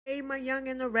Hey, my Young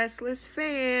and the Restless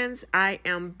fans, I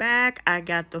am back. I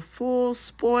got the full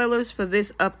spoilers for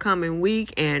this upcoming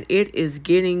week, and it is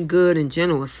getting good in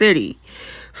Genoa City.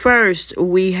 First,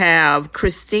 we have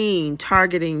Christine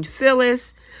targeting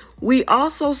Phyllis. We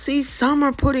also see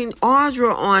Summer putting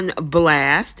Audra on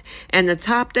blast. And to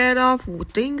top that off,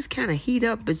 things kind of heat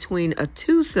up between a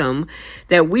twosome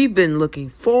that we've been looking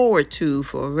forward to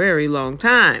for a very long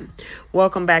time.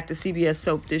 Welcome back to CBS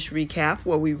Soap Dish Recap,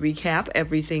 where we recap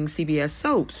everything CBS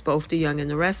Soaps, both The Young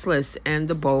and the Restless and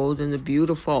The Bold and the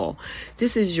Beautiful.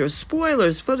 This is your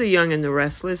spoilers for The Young and the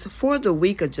Restless for the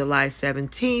week of July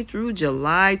 17th through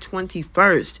July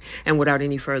 21st. And without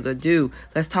any further ado,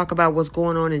 let's talk about what's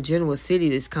going on in Genoa City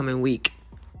this coming week.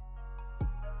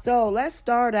 So let's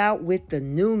start out with the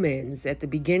Newmans at the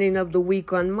beginning of the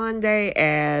week on Monday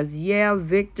as,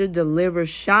 Victor delivers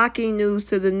shocking news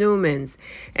to the Newmans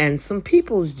and some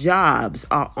people's jobs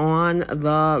are on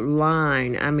the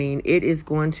line. I mean, it is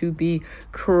going to be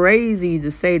crazy to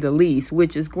say the least,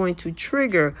 which is going to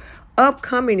trigger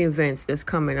upcoming events that's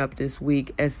coming up this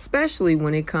week, especially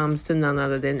when it comes to none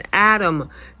other than Adam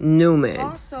Newman.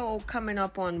 Also coming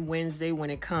up on Wednesday when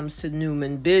it comes to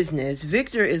Newman business,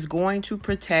 Victor is going to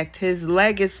protect his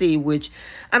legacy, which,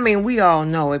 I mean, we all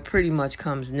know it pretty much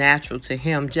comes natural to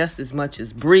him just as much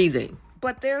as breathing.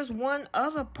 But there's one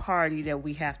other party that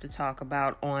we have to talk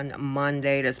about on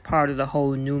Monday that's part of the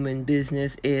whole Newman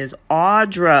business is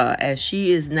Audra, as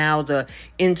she is now the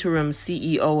interim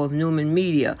CEO of Newman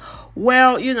Media.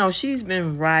 Well, she's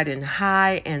been riding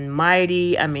high and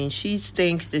mighty. I mean, she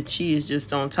thinks that she is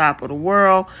just on top of the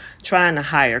world, trying to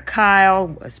hire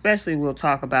Kyle, especially we'll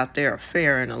talk about their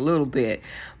affair in a little bit.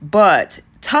 But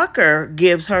Tucker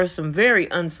gives her some very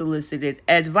unsolicited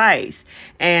advice.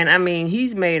 And I mean,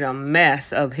 he's made a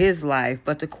mess of his life.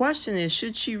 But the question is,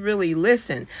 should she really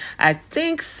listen? I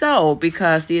think so,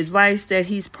 because the advice that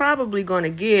he's probably going to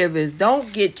give is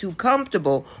don't get too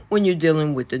comfortable when you're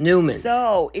dealing with the Newmans.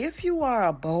 So if you are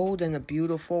a Bold and a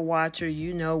Beautiful watcher,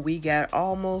 we got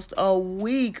almost a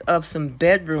week of some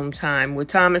bedroom time with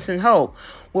Thomas and Hope.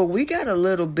 Well, we got a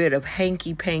little bit of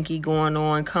hanky-panky going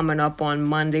on coming up on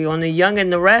Monday on The Young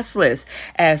and the Restless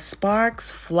as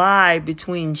sparks fly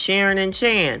between Sharon and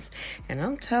Chance. And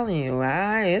I'm telling you,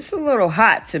 it's a little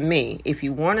hot to me. If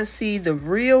you want to see the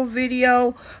real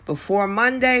video before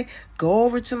Monday, go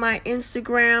over to my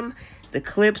Instagram. The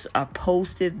clips are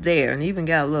posted there and even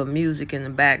got a little music in the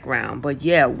background. But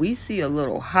we see a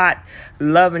little hot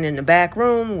loving in the back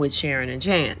room with Sharon and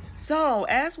Chance. So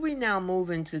as we now move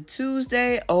into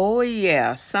Tuesday,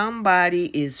 somebody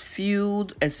is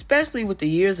fueled, especially with the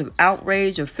years of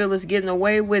outrage of Phyllis getting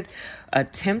away with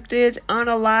attempted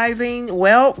unaliving.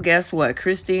 Well, guess what?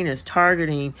 Christine is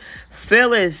targeting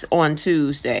Phyllis on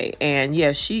Tuesday. And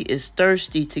she is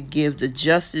thirsty to give the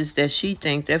justice that she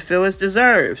thinks that Phyllis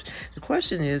deserves. The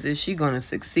question is she going to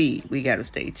succeed? We got to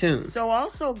stay tuned. So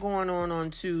also going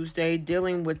on Tuesday,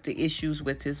 dealing with the issues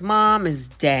with his mom is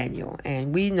Daniel.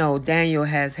 And we know Daniel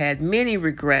has had many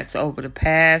regrets over the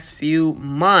past few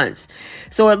months.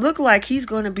 So it looked like he's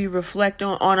going to be reflecting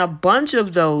on a bunch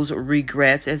of those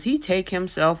regrets as he takes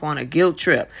himself on a guilt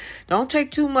trip. Don't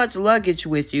take too much luggage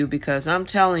with you, because I'm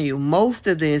telling you, most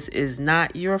of this is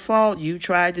not your fault. You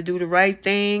tried to do the right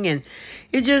thing and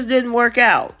it just didn't work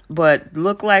out. But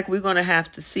look like we're going to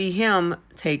have to see him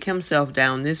take himself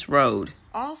down this road.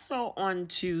 Also on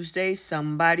Tuesday,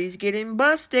 somebody's getting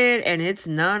busted, and it's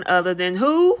none other than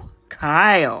who?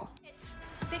 Kyle.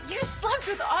 That you slept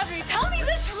with Audrey. Tell me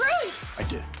the truth. I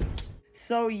did.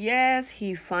 So yes,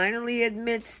 he finally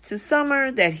admits to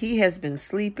Summer that he has been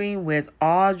sleeping with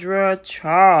Audra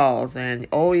Charles. And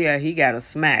he got a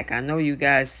smack. I know you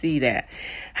guys see that.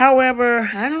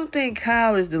 However, I don't think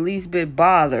Kyle is the least bit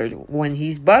bothered when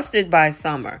he's busted by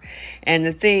Summer. And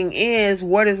the thing is,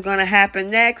 what is going to happen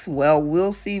next? Well,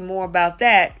 we'll see more about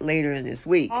that later in this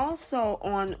week. Also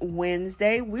on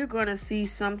Wednesday, we're going to see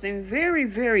something very,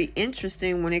 very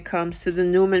interesting when it comes to the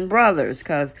Newman brothers,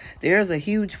 because there's a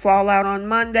huge fallout on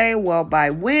Monday. Well,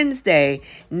 by Wednesday,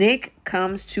 Nick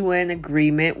comes to an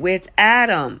agreement with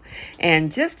Adam.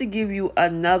 And just to give you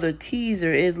another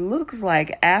teaser, it looks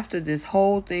like after this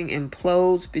whole thing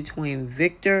implodes between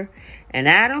Victor and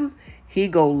Adam, he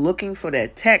go looking for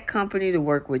that tech company to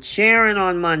work with Sharon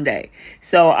on Monday.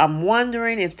 So I'm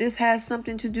wondering if this has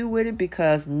something to do with it,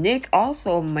 because Nick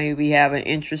also maybe have an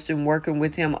interest in working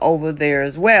with him over there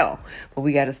as well. But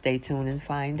we got to stay tuned and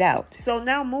find out. So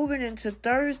now moving into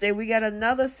Thursday, we got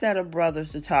another set of brothers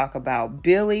to talk about,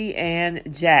 Billy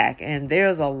and Jack. And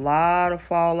there's a lot of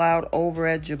fallout over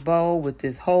at Jabot with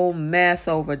this whole mess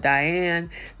over Diane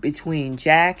between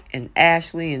Jack and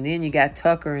Ashley. And then you got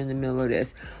Tucker in the middle of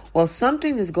this. Well,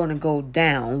 something is going to go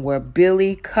down where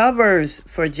Billy covers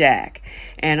for Jack.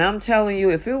 And I'm telling you,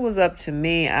 if it was up to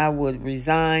me, I would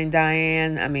resign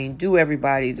Diane. I mean, do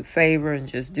everybody the favor and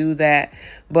just do that.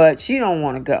 But she don't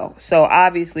want to go. So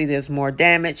obviously there's more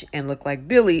damage and look like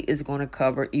Billy is going to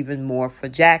cover even more for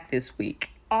Jack this week.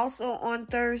 Also on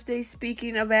Thursday,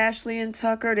 speaking of Ashley and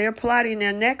Tucker, they're plotting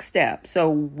their next step.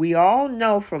 So we all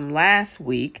know from last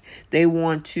week they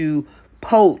want to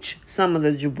poach some of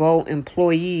the Jabot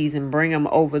employees and bring them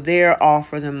over there,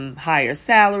 offer them higher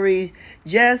salaries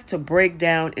just to break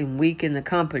down and weaken the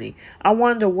company. I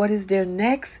wonder what is their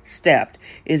next step.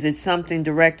 Is it something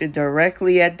directed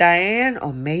directly at Diane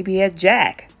or maybe at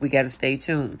Jack? We got to stay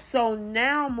tuned. So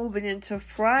now moving into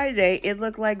Friday, it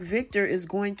looked like Victor is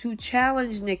going to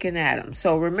challenge Nick and Adam.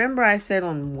 So remember I said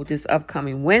on this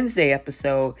upcoming Wednesday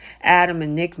episode, Adam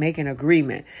and Nick make an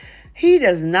agreement. He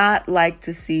does not like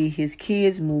to see his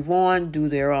kids move on, do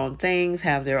their own things,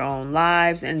 have their own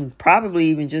lives, and probably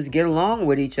even just get along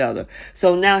with each other.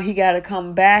 So now he got to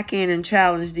come back in and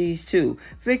challenge these two.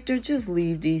 Victor, just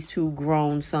leave these two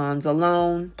grown sons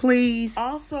alone, please.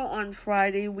 Also on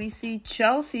Friday, we see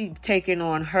Chelsea taking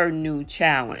on her new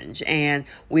challenge. And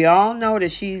we all know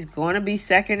that she's going to be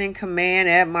second in command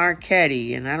at Marquette.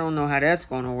 And I don't know how that's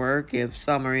going to work if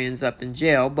Summer ends up in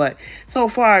jail. But so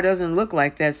far, it doesn't look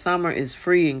like that. Summer is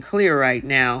free and clear right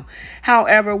now.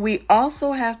 However, we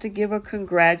also have to give a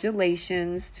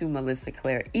congratulations to Melissa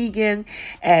Claire Egan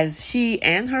as she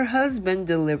and her husband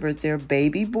delivered their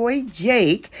baby boy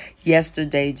Jake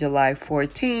yesterday, July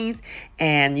 14th.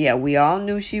 And yeah, we all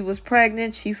knew she was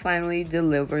pregnant. She finally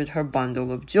delivered her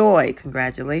bundle of joy.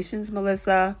 Congratulations,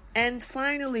 Melissa. And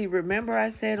finally, remember I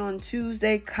said on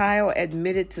Tuesday, Kyle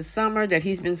admitted to Summer that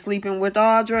he's been sleeping with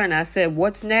Audra. And I said,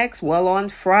 what's next? Well, on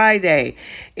Friday,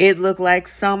 it looked like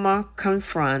Summer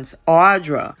confronts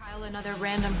Audra. Kyle, another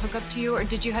random hookup to you, or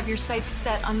did you have your sights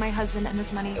set on my husband and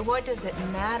his money? What does it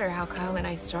matter how Kyle and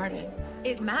I started?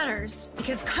 It matters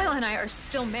because Kyle and I are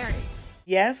still married.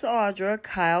 Yes, Audra,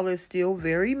 Kyle is still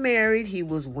very married. He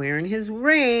was wearing his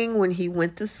ring when he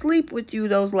went to sleep with you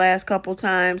those last couple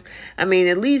times. I mean,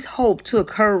 at least Hope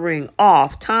took her ring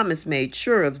off. Thomas made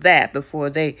sure of that before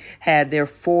they had their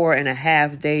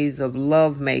 4.5 days of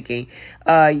lovemaking.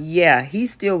 Yeah,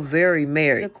 he's still very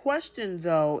married. The question,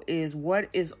 though, is what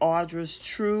is Audra's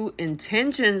true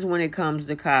intentions when it comes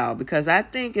to Kyle? Because I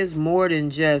think it's more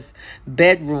than just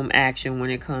bedroom action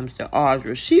when it comes to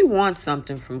Audra. She wants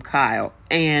something from Kyle.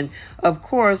 And of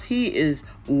course, he is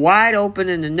wide open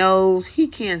in the nose. He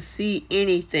can't see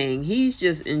anything. He's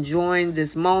just enjoying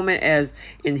this moment as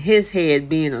in his head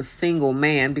being a single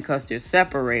man because they're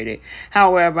separated.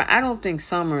 However, I don't think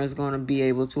Summer is going to be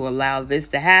able to allow this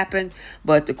to happen.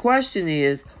 But the question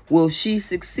is, will she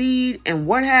succeed? And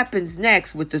what happens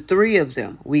next with the three of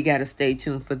them? We got to stay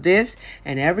tuned for this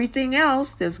and everything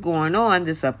else that's going on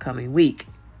this upcoming week.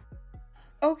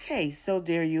 Okay, so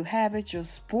there you have it, your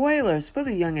spoilers for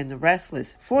The Young and the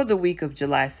Restless for the week of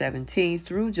July 17th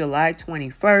through July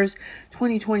 21st,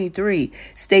 2023.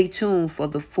 Stay tuned for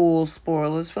the full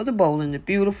spoilers for The Bold and the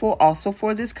Beautiful, also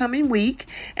for this coming week.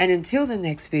 And until the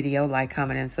next video, like,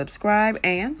 comment, and subscribe,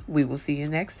 and we will see you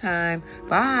next time.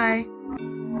 Bye.